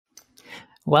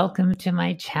Welcome to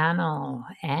my channel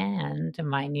and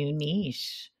my new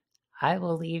niche. I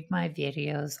will leave my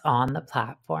videos on the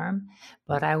platform,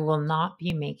 but I will not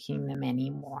be making them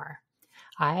anymore.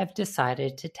 I have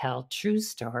decided to tell true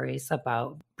stories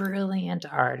about brilliant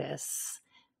artists,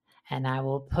 and I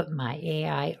will put my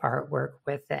AI artwork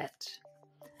with it.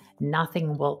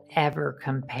 Nothing will ever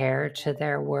compare to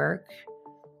their work,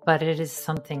 but it is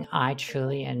something I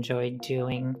truly enjoy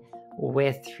doing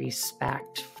with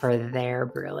respect for their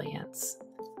brilliance.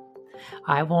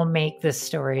 I will make the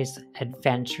stories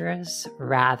adventurous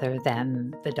rather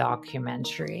than the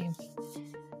documentary.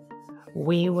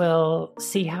 We will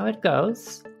see how it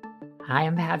goes. I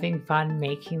am having fun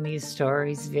making these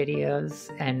stories, videos,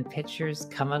 and pictures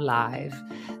come alive.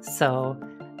 So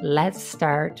let's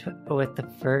start with the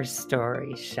first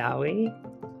story, shall we?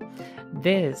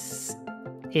 This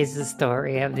is the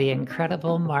story of the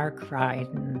incredible Mark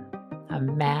Ryden, a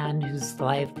man whose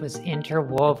life was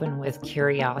interwoven with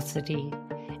curiosity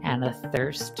and a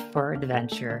thirst for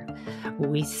adventure.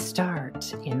 We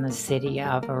start in the city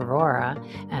of Aurora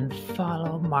and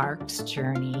follow Mark's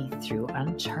journey through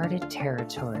uncharted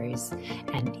territories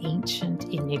and ancient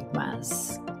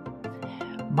enigmas.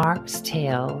 Mark's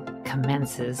tale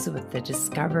commences with the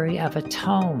discovery of a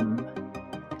tome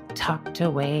tucked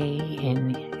away in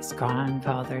his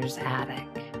grandfather's attic,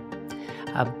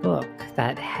 a book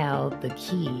that held the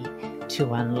key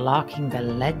to unlocking the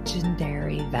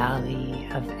legendary Valley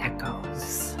of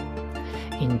Echoes.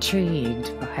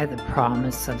 Intrigued by the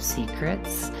promise of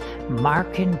secrets,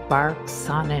 Mark embarks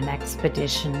on an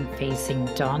expedition facing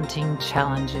daunting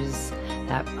challenges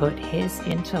that put his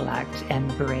intellect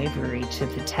and bravery to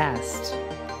the test.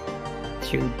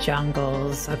 Through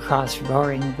jungles, across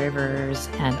roaring rivers,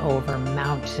 and over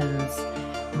mountains,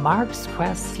 Mark's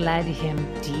quest led him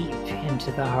deep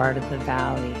into the heart of the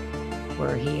valley,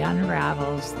 where he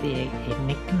unravels the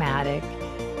enigmatic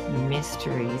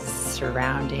mysteries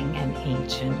surrounding an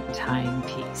ancient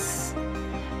timepiece.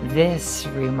 This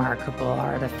remarkable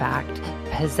artifact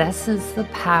possesses the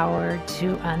power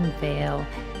to unveil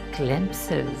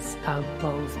glimpses of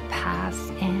both past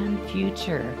and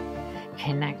future,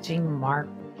 connecting Mark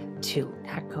to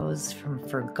echoes from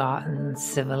forgotten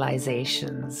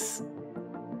civilizations.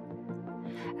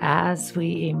 As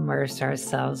we immerse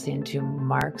ourselves into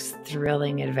Mark's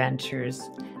thrilling adventures,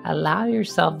 allow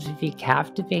yourself to be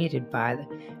captivated by the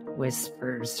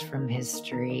whispers from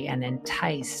history and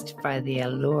enticed by the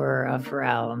allure of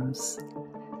realms.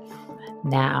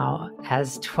 Now,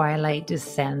 as twilight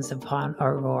descends upon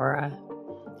Aurora,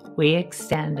 we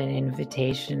extend an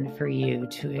invitation for you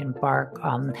to embark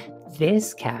on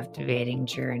this captivating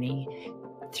journey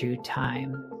through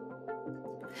time.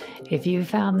 If you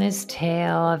found this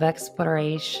tale of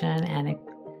exploration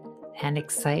and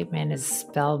excitement as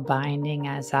spellbinding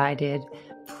as I did,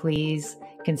 please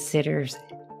consider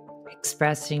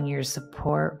expressing your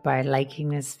support by liking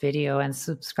this video and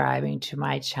subscribing to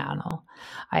my channel.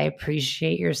 I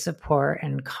appreciate your support,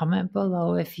 and comment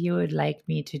below if you would like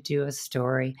me to do a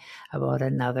story about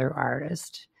another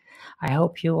artist. I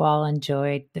hope you all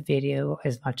enjoyed the video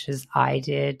as much as I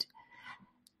did.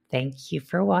 Thank you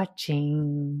for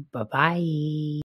watching. Bye-bye.